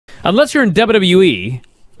Unless you're in WWE,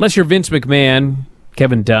 unless you're Vince McMahon,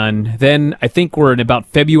 Kevin Dunn, then I think we're in about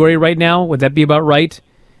February right now. Would that be about right?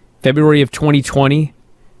 February of 2020?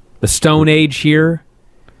 The Stone Age here?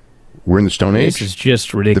 We're in the Stone Age? This is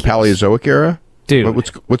just ridiculous. The Paleozoic era? Dude.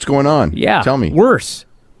 What's going on? Yeah. Tell me. Worse.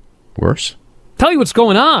 Worse? Tell you what's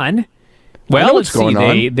going on. Well, what's going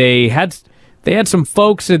on. They had some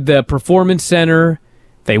folks at the Performance Center.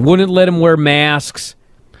 They wouldn't let them wear masks.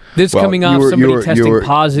 This coming off somebody testing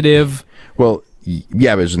positive. Well,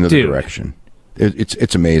 yeah, but it's another direction.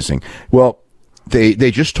 It's amazing. Well,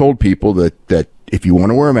 they just told people that if you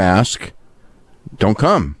want to wear a mask, don't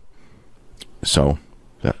come. So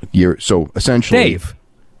essentially, Dave.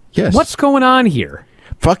 Yes. What's going on here?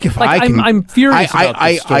 Fuck if like, I can. I'm furious about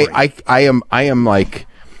this story. I am like.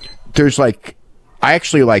 There's like. I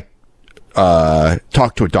actually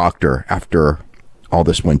talked to a doctor after all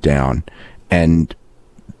this went down, and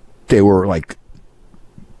they were like,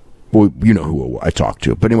 well, you know who I talked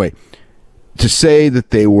to, but anyway, to say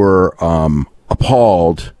that they were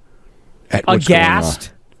appalled at what's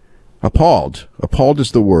aghast. Appalled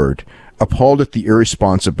is the word. Appalled at the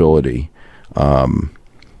irresponsibility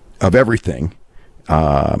of everything.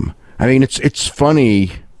 I mean, it's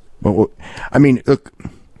funny. I mean, look,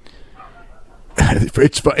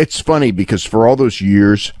 it's funny because for all those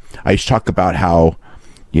years, I used to talk about how,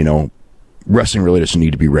 wrestling really doesn't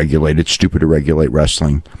need to be regulated. It's stupid to regulate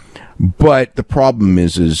wrestling. But the problem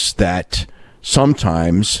is that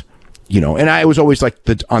sometimes, and I was always like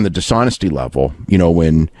on the dishonesty level,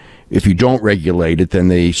 if you don't regulate it, then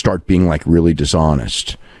they start being like really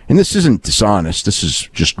dishonest. And this isn't dishonest. This is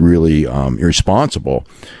just really irresponsible.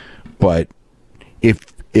 But if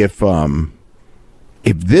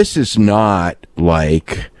this is not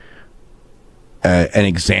like an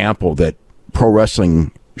example that pro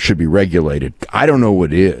wrestling should be regulated, I don't know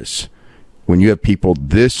what is. When you have people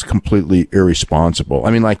this completely irresponsible.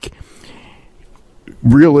 I mean, like,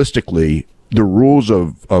 realistically, the rules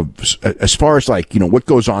of as far as like, what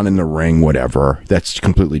goes on in the ring, whatever, that's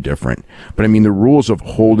completely different. But I mean, the rules of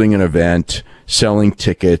holding an event, selling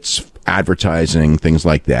tickets, advertising, things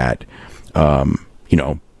like that,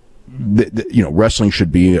 wrestling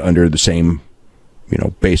should be under the same,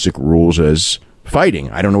 basic rules as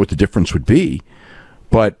fighting. I don't know what the difference would be,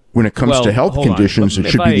 but when it comes to health conditions, it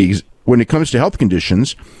should be when it comes to health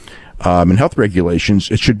conditions and health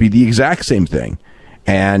regulations, it should be the exact same thing.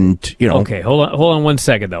 And, Okay, hold on 1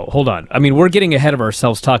 second, though. Hold on. I mean, we're getting ahead of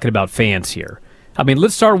ourselves talking about fans here. I mean,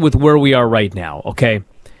 let's start with where we are right now, okay?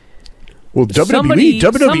 Well,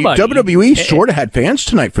 WWE sort of had fans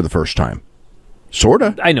tonight for the first time. Sort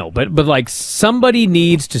of. I know, but like, somebody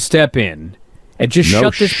needs to step in and just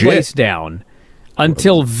shut this place down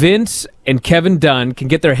until Vince and Kevin Dunn can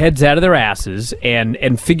get their heads out of their asses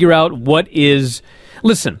and figure out what is...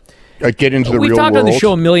 Listen... get into the real world. We've talked on the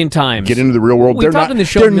show a million times. Get into the real world. We've talked on the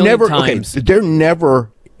show a million times. Okay,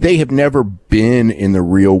 they have never been in the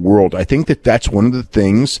real world. I think that's one of the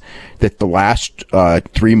things that the last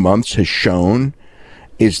 3 months has shown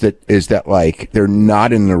is that like they're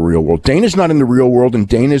not in the real world. Dana's not in the real world, and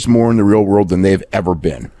Dana's more in the real world than they've ever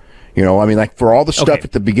been. I mean, like, for all the stuff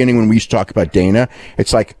at the beginning when we used to talk about Dana,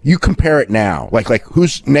 it's like, you compare it now. Like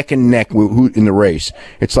who's neck and neck who in the race?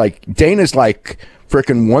 It's like, Dana's like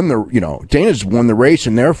frickin' Dana's won the race,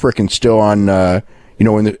 and they're frickin' still on,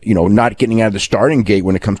 not getting out of the starting gate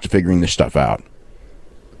when it comes to figuring this stuff out.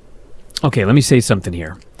 Okay, let me say something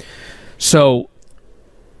here. So,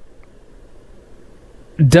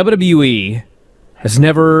 WWE has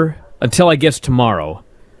never, until I guess tomorrow,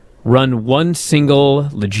 run one single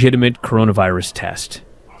legitimate coronavirus test.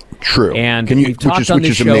 True. And we've talked on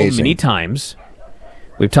the show many times.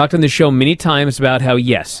 We've talked on the show many times about how,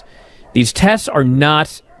 yes, these tests are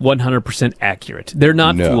not 100% accurate. They're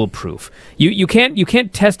not foolproof. You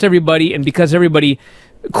can't test everybody, and because everybody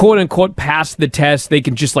quote unquote passed the test, they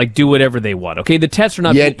can just like do whatever they want. Okay, the tests are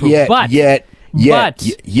not foolproof. But okay, you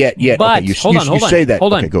say that.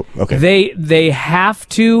 Hold on. Okay, go. Okay. They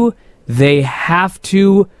have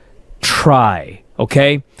to try,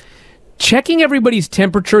 okay? Checking everybody's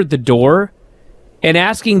temperature at the door and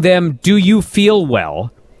asking them, do you feel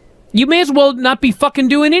well? You may as well not be fucking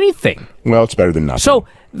doing anything. Well, it's better than nothing. So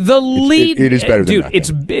the lead... It is better than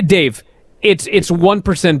nothing. Dave, it's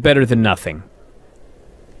 1% better than nothing.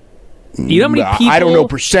 You know how many people... I don't know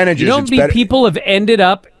percentages. You know how many people have ended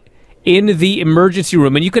up in the emergency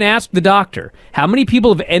room? And you can ask the doctor. How many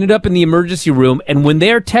people have ended up in the emergency room, and when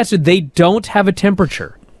they are tested, they don't have a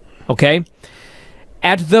temperature? Okay?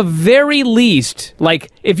 at the very least,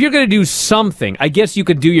 like, if you're going to do something, I guess you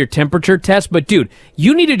could do your temperature test, but dude,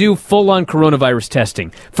 you need to do full-on coronavirus testing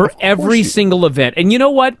for every single event. And you know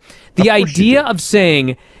what? The idea of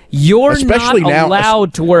saying you're especially not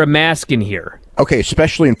allowed to wear a mask in here. Okay,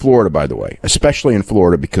 especially in Florida, by the way. Especially in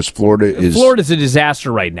Florida, because Florida's a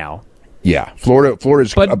disaster right now. Yeah,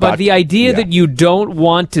 Florida's but the idea that you don't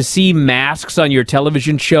want to see masks on your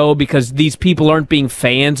television show because these people aren't being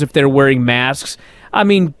fans if they're wearing masks, I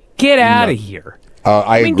mean, get out of here.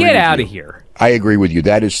 Get out of here. I agree with you.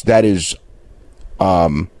 That is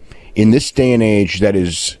in this day and age, that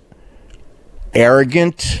is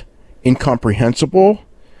arrogant, incomprehensible.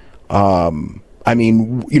 I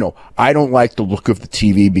mean, I don't like the look of the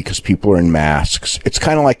TV because people are in masks. It's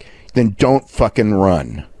kind of like, then don't fucking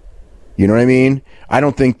run. You know what I mean?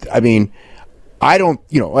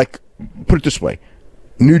 Like, put it this way.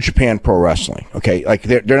 New Japan Pro Wrestling, okay? Like,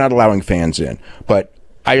 they're not allowing fans in. But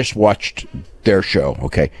I just watched their show,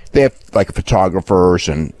 okay? They have, like, photographers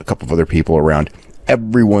and a couple of other people around.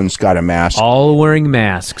 Everyone's got a mask. All wearing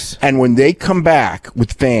masks. And when they come back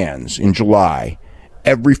with fans in July,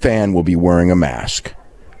 every fan will be wearing a mask.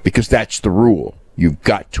 Because that's the rule. You've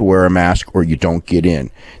got to wear a mask or you don't get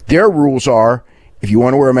in. Their rules are, if you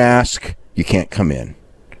want to wear a mask, you can't come in.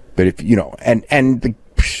 But if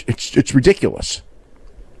it's ridiculous.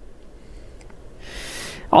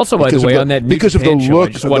 Also, by the way, on that because of the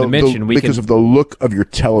look, because of the look of your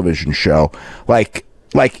television show, like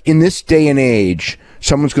in this day and age,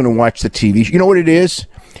 someone's going to watch the TV. You know what it is?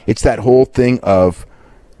 It's that whole thing of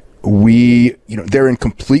they're in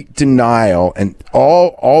complete denial, and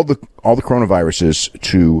all the coronaviruses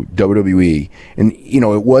to WWE, and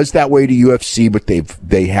it was that way to UFC, but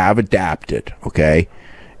they have adapted. Okay,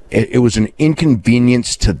 it was an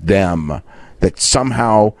inconvenience to them that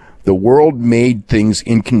somehow the world made things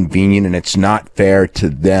inconvenient, and it's not fair to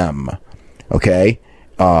them. Okay,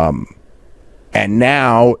 and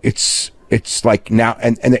now it's like now,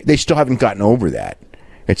 and they still haven't gotten over that.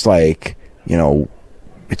 It's like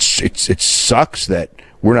it sucks that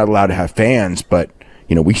we're not allowed to have fans, but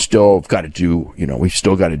we still got to do.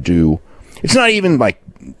 It's not even like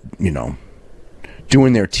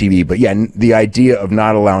doing their TV, but yeah, the idea of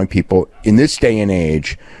not allowing people in this day and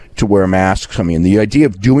age to wear masks. I mean, the idea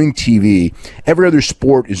of doing TV. Every other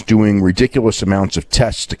sport is doing ridiculous amounts of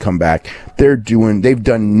tests to come back. They've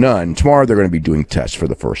done none. Tomorrow they're going to be doing tests for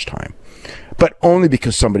the first time, but only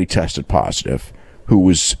because somebody tested positive who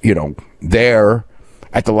was there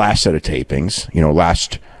at the last set of tapings.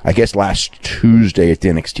 Last Tuesday at the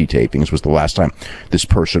NXT tapings was the last time this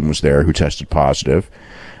person was there who tested positive.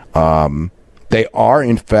 They are,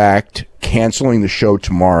 in fact, canceling the show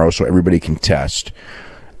tomorrow so everybody can test.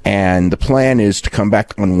 And the plan is to come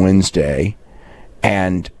back on Wednesday.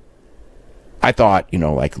 And I thought,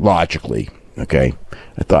 logically, okay,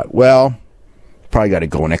 I thought, well, probably got to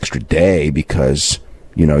go an extra day because,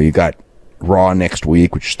 you got Raw next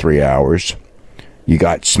week, which is 3 hours. You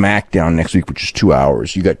got SmackDown next week, which is 2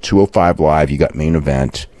 hours. You got 205 Live. You got Main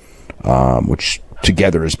Event, which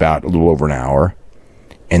together is about a little over an hour.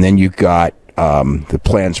 And then you got the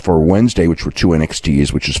plans for Wednesday, which were 2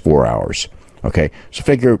 NXTs, which is 4 hours. Okay, so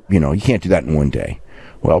figure, you can't do that in one day.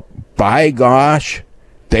 Well, by gosh,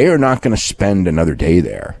 they are not going to spend another day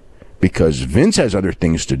there because Vince has other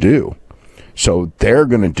things to do. So they're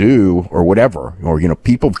going to do, or whatever, or,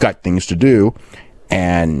 people have got things to do.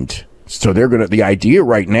 And so the idea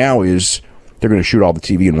right now is they're going to shoot all the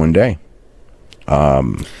TV in one day.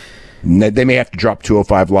 They may have to drop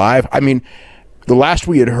 205 Live. I mean, the last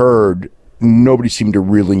we had heard, nobody seemed to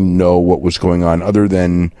really know what was going on other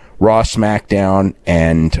than Raw, SmackDown,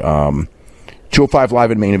 and 205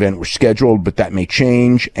 Live and Main Event were scheduled, but that may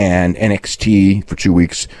change. And NXT for 2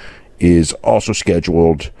 weeks is also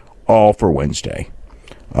scheduled, all for Wednesday.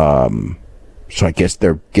 So I guess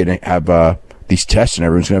they're going to have these tests, and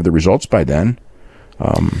everyone's going to have the results by then.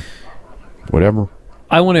 Whatever.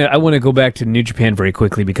 I want to go back to New Japan very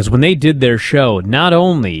quickly because when they did their show, not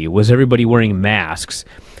only was everybody wearing masks,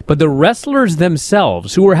 but the wrestlers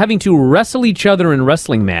themselves who were having to wrestle each other in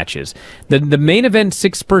wrestling matches. The main event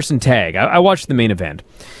 6-person tag. I watched the main event.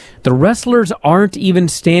 The wrestlers aren't even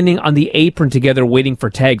standing on the apron together waiting for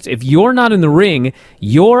tags. If you're not in the ring,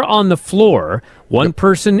 you're on the floor. One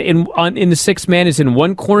person in the 6-man is in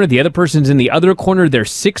one corner, the other person's in the other corner. They're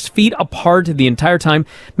 6 feet apart the entire time.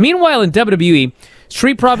 Meanwhile, in WWE,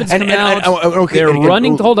 Street Profits come out. They're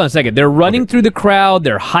running. Hold on a second. They're running through the crowd.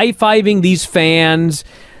 They're high-fiving these fans.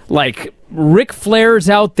 Like Ric Flair's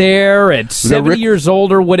out there at 70 years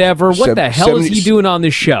old or whatever. What the hell is he doing on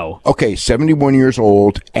this show? Okay, 71 years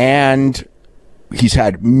old, and he's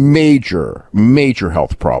had major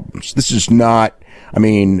health problems. This is not,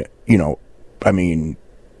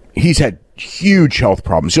 he's had huge health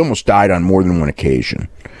problems. He almost died on more than one occasion.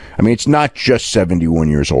 I mean, it's not just 71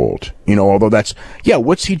 years old, although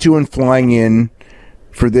what's he doing flying in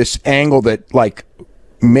for this angle that, like,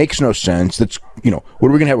 makes no sense? That's, what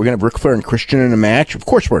are we going to have? We're going to have Ric Flair and Christian in a match? Of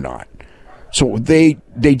course we're not. So they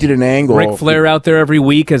did an angle. Ric Flair out there every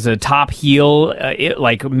week as a top heel,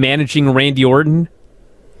 like managing Randy Orton?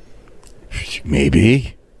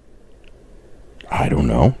 Maybe. I don't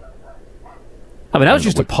know. I mean, I was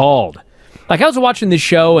just appalled. Like, I was watching this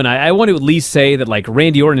show, and I want to at least say that, like,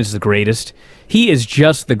 Randy Orton is the greatest. He is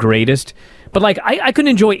just the greatest. But, like, I couldn't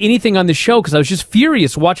enjoy anything on the show because I was just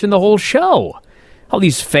furious watching the whole show. All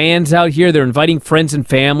these fans out here, they're inviting friends and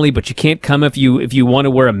family, but you can't come if you want to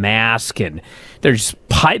wear a mask, and they're just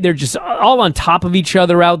all on top of each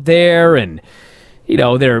other out there, and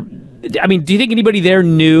I mean, do you think anybody there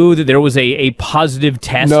knew that there was a positive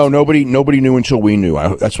test? No, nobody knew until we knew.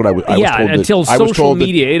 That's what I was told. Until social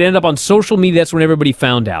media. It ended up on social media. That's when everybody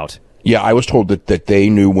found out. Yeah, I was told that they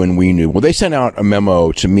knew when we knew. Well, they sent out a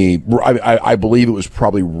memo to me. I believe it was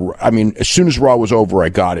probably, as soon as Raw was over, I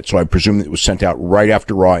got it. So I presume that it was sent out right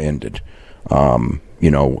after Raw ended, about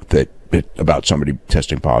somebody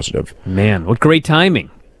testing positive. Man, what great timing.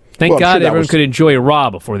 Thank God everyone could enjoy Raw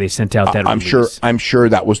before they sent out that release. I'm sure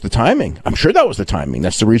that was the timing.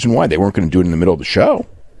 That's the reason why they weren't going to do it in the middle of the show.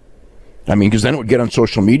 I mean, because then it would get on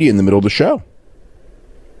social media in the middle of the show.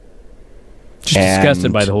 Just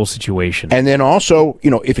disgusted by the whole situation. And then also,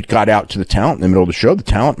 if it got out to the talent in the middle of the show, the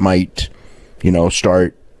talent might,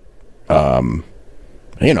 start, people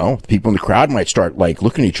in the crowd might start, like,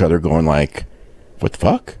 looking at each other going, like, what the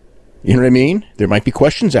fuck? You know what I mean? There might be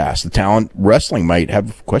questions asked. The talent wrestling might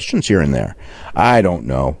have questions here and there. I don't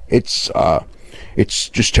know. It's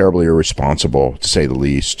just terribly irresponsible, to say the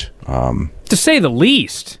least. To say the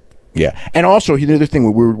least. Yeah. And also, the other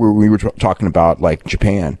thing we were talking about, like,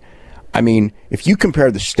 Japan. I mean, if you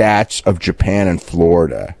compare the stats of Japan and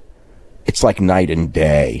Florida, it's like night and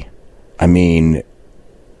day. I mean,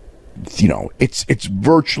 it's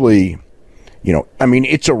virtually,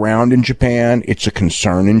 it's around in Japan. It's a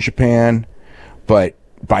concern in Japan. But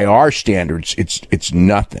by our standards, it's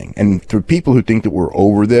nothing. And for people who think that we're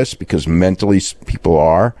over this, because mentally people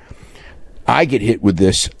are, I get hit with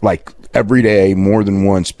this like every day more than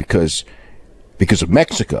once because of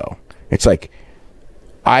Mexico. It's like,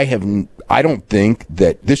 I don't think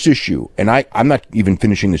that this issue, and I'm not even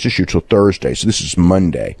finishing this issue till Thursday, so this is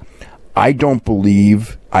Monday. I don't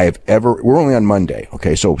believe I have ever, we're only on Monday,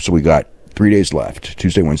 okay, so we got 3 days left,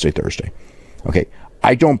 Tuesday, Wednesday, Thursday. Okay,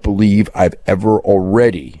 I don't believe I've ever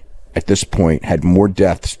already, at this point, had more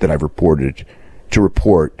deaths that I've reported to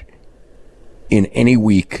report in any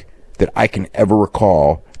week that I can ever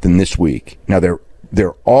recall than this week. Now,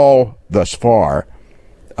 they're all, thus far,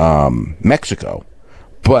 Mexico.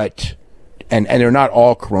 But, and they're not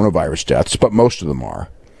all coronavirus deaths, but most of them are.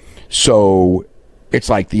 So it's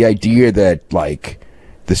like the idea that, like,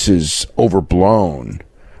 this is overblown,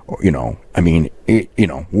 whatever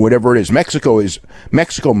it is.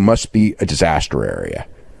 Mexico must be a disaster area.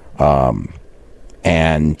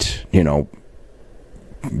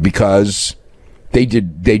 Because they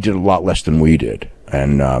did a lot less than we did,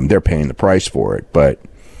 and they're paying the price for it. But,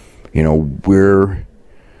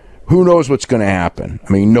 who knows what's going to happen?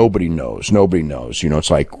 I mean, nobody knows. It's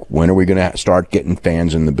like, when are we going to start getting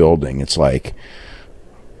fans in the building? It's like,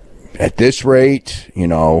 at this rate,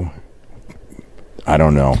 I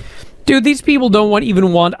don't know. Dude, these people don't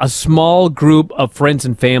even want a small group of friends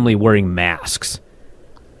and family wearing masks.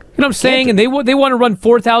 You know what I'm saying? And they want to run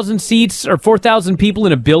 4,000 seats or 4,000 people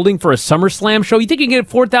in a building for a SummerSlam show. You think you can get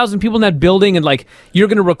 4,000 people in that building and, like, you're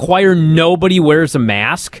going to require nobody wears a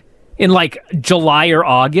mask in, like, July or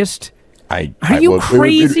August? Are you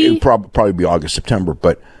crazy? It'd probably be August, September,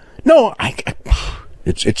 but no,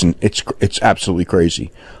 it's absolutely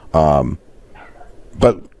crazy. But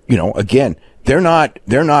again, they're not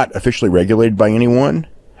officially regulated by anyone.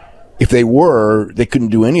 If they were, they couldn't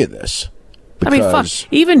do any of this. I mean, fuck.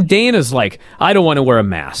 Even Dana's like, I don't want to wear a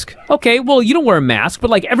mask. Okay, well, you don't wear a mask,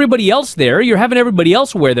 but like everybody else there, you're having everybody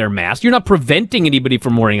else wear their mask. You're not preventing anybody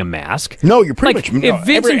from wearing a mask. No, you're pretty much. If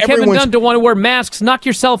Vince and Kevin Dunn don't want to wear masks, knock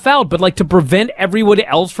yourself out. But like to prevent everybody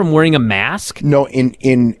else from wearing a mask? No,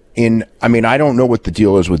 I mean, I don't know what the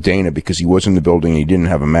deal is with Dana because he was in the building and he didn't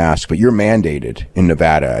have a mask, but you're mandated in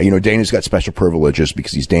Nevada. Dana's got special privileges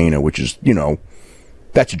because he's Dana, which is,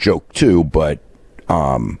 that's a joke too, but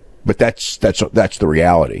that's the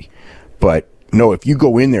reality. But no, if you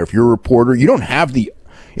go in there, if you're a reporter, you don't have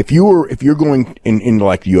if you're going into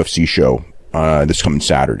like the UFC show, this coming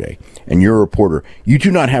Saturday, and you're a reporter, you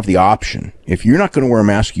do not have the option. If you're not going to wear a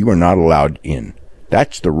mask, you are not allowed in.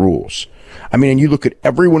 That's the rules. I mean, and you look at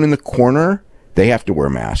everyone in the corner, they have to wear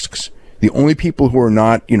masks. The only people who are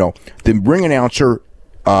not, the ring announcer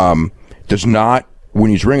does not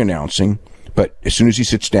when he's ring announcing, but as soon as he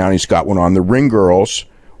sits down, he's got one on. The ring girls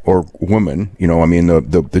or women,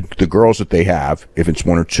 the girls that they have, if it's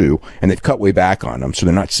one or two, and they've cut way back on them, so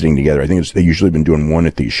they're not sitting together. I think they've usually been doing one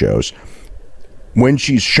at these shows. When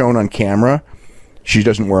she's shown on camera, she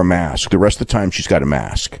doesn't wear a mask. The rest of the time, she's got a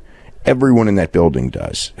mask. Everyone in that building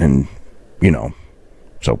does, and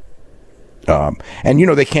so.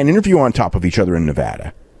 They can't interview on top of each other in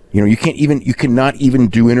Nevada. You cannot even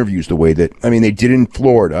do interviews the way that, they did in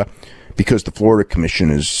Florida, because the Florida Commission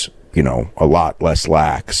is, a lot less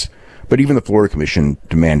lax. But even the Florida Commission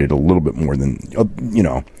demanded a little bit more than,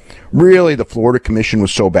 really the Florida Commission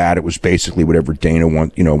was so bad, it was basically whatever Dana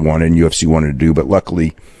wanted and UFC wanted to do. But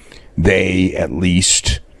luckily, they at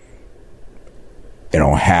least,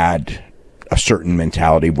 had a certain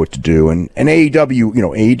mentality of what to do. And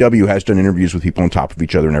AEW has done interviews with people on top of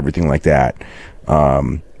each other and everything like that.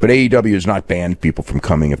 But AEW has not banned people from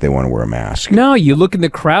coming if they want to wear a mask. No, you look in the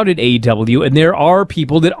crowd at AEW, and there are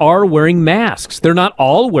people that are wearing masks. They're not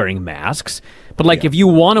all wearing masks, but if you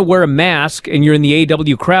want to wear a mask and you're in the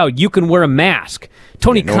AEW crowd, you can wear a mask.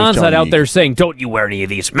 Tony Khan's not out there saying, "Don't you wear any of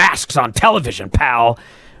these masks on television, pal."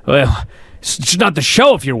 Well, it's not the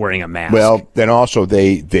show if you're wearing a mask. Well, then also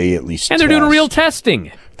they at least and they're doing real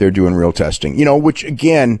testing. They're doing real testing. Which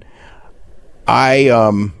again, I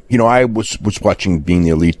was watching Being the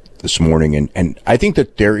Elite this morning, and I think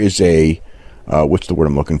that there is a what's the word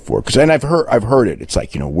I'm looking for? Because I've heard it. It's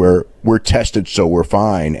like we're tested, so we're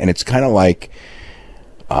fine, and it's kind of like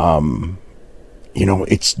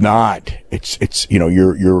it's not. It's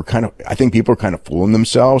you're kind of. I think people are kind of fooling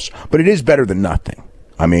themselves, but it is better than nothing.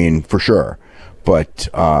 For sure. But,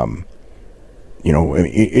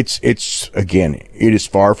 it's again, it is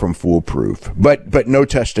far from foolproof. But no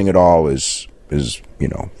testing at all is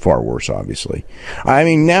far worse, obviously.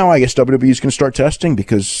 Now I guess WWE is going to start testing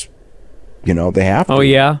because, they have to. Oh,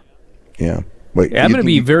 yeah? Yeah. Wait, I'm going to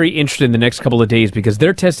be very interested in the next couple of days because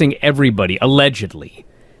they're testing everybody, allegedly.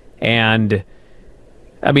 And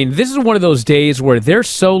this is one of those days where they're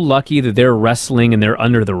so lucky that they're wrestling and they're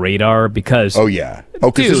under the radar because... Oh, yeah.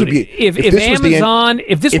 Dude, if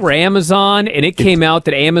this were Amazon and it came out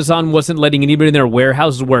that Amazon wasn't letting anybody in their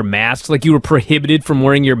warehouses wear masks, like you were prohibited from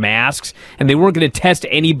wearing your masks, and they weren't going to test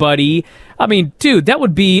anybody, dude, that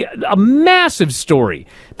would be a massive story.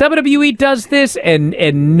 WWE does this, and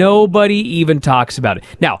nobody even talks about it.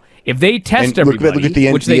 Now, if they test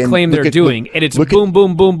everybody, which they claim they're doing, and it's boom,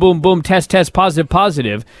 boom, boom, boom, boom, test, positive,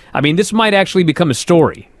 positive, this might actually become a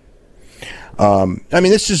story.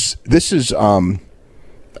 This is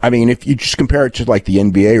if you just compare it to like the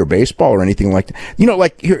NBA or baseball or anything like that,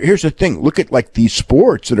 here's the thing. Look at like these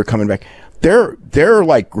sports that are coming back. They're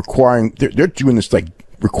like requiring, they're doing this like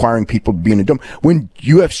requiring people to be in a dome. When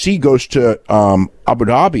UFC goes to Abu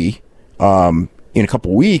Dhabi in a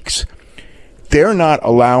couple weeks, they're not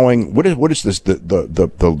allowing, what is this,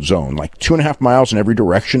 the zone, like 2.5 miles in every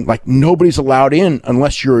direction? Like nobody's allowed in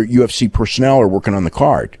unless you're UFC personnel or working on the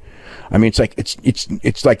card. It's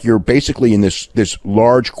like you're basically in this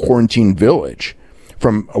large quarantine village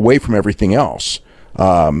away from everything else.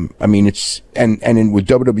 It's with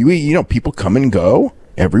WWE, people come and go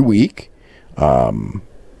every week.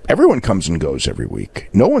 Everyone comes and goes every week.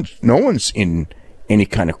 No one's in any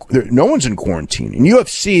kind of, no one's in quarantine. In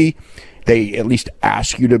UFC, they at least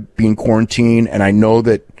ask you to be in quarantine. And I know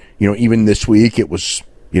that, even this week it was,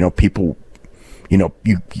 people,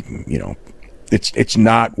 it's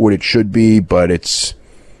not what it should be, but it's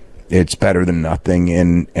better than nothing.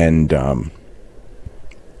 And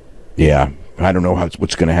yeah, I don't know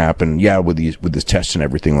what's going to happen. Yeah, with this tests and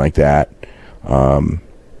everything like that.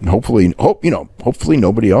 Hopefully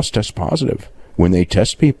nobody else tests positive when they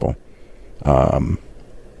test people.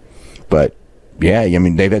 But yeah,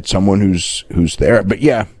 they've had someone who's there. But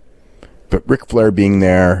yeah, but Ric Flair being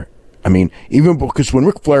there, even because when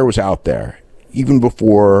Ric Flair was out there, even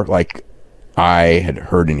before like I had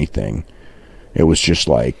heard anything, it was just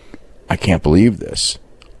like, I can't believe this.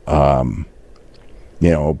 What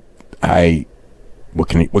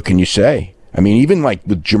can you say? Even like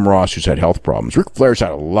with Jim Ross, who's had health problems, Ric Flair's had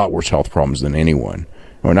a lot worse health problems than anyone.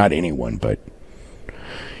 Or not anyone, but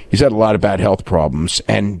he's had a lot of bad health problems.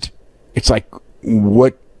 And it's like,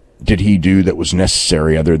 what did he do that was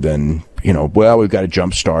necessary other than, we've got to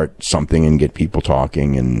jumpstart something and get people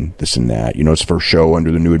talking and this and that. It's first show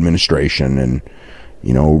under the new administration. And,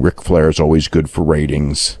 Ric Flair is always good for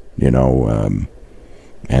ratings. And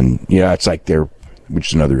yeah, it's like which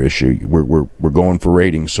is another issue. We're going for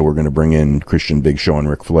ratings, so we're going to bring in Christian Big Show and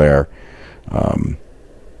Ric Flair.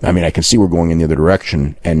 I mean, I can see we're going in the other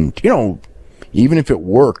direction, and even if it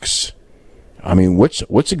works, I mean,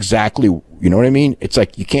 what's exactly, you know what I mean? It's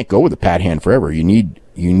like you can't go with a pat hand forever. You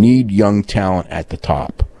need young talent at the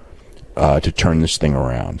top to turn this thing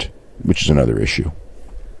around, which is another issue.